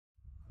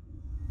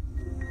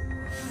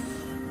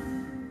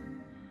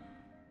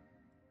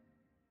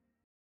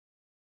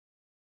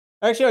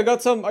Actually, I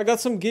got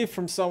some gift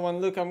from someone.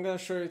 Look, I'm gonna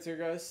show it to you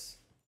guys.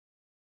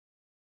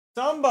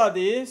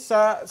 Somebody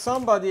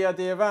at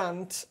the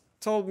event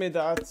told me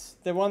that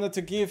they wanted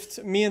to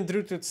gift me and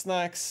Drutut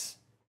snacks,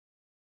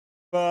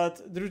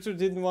 but Drutut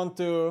didn't want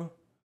to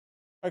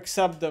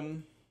accept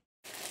them.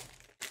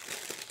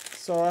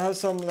 So I have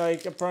some,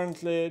 like,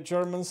 apparently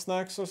German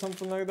snacks or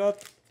something like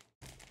that.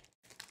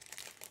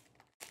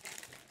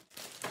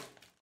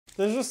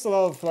 There's just a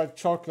lot of, like,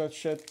 chocolate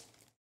shit,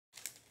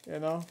 you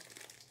know.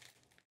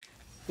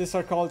 These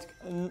are called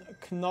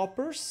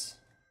knoppers.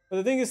 But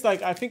the thing is,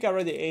 like, I think I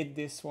already ate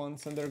these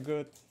ones and they're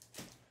good.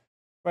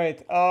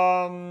 Wait,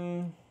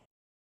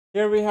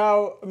 here we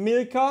have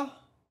Milka,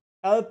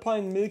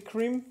 Alpine milk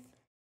cream.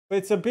 But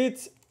it's a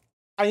bit,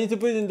 I need to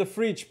put it in the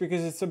fridge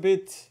because it's a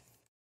bit,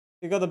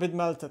 it got a bit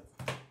melted.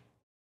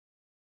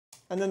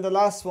 And then the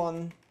last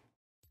one,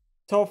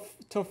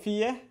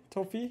 toffee.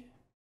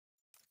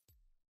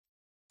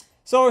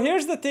 So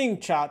here's the thing,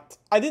 chat.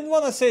 I didn't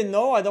want to say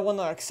no, I don't want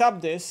to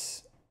accept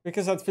this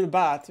because I'd feel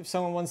bad if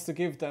someone wants to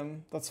give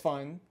them, that's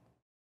fine.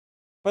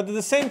 But at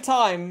the same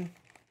time,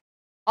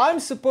 I'm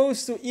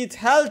supposed to eat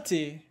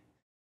healthy.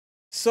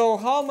 So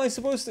how am I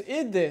supposed to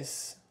eat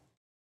this?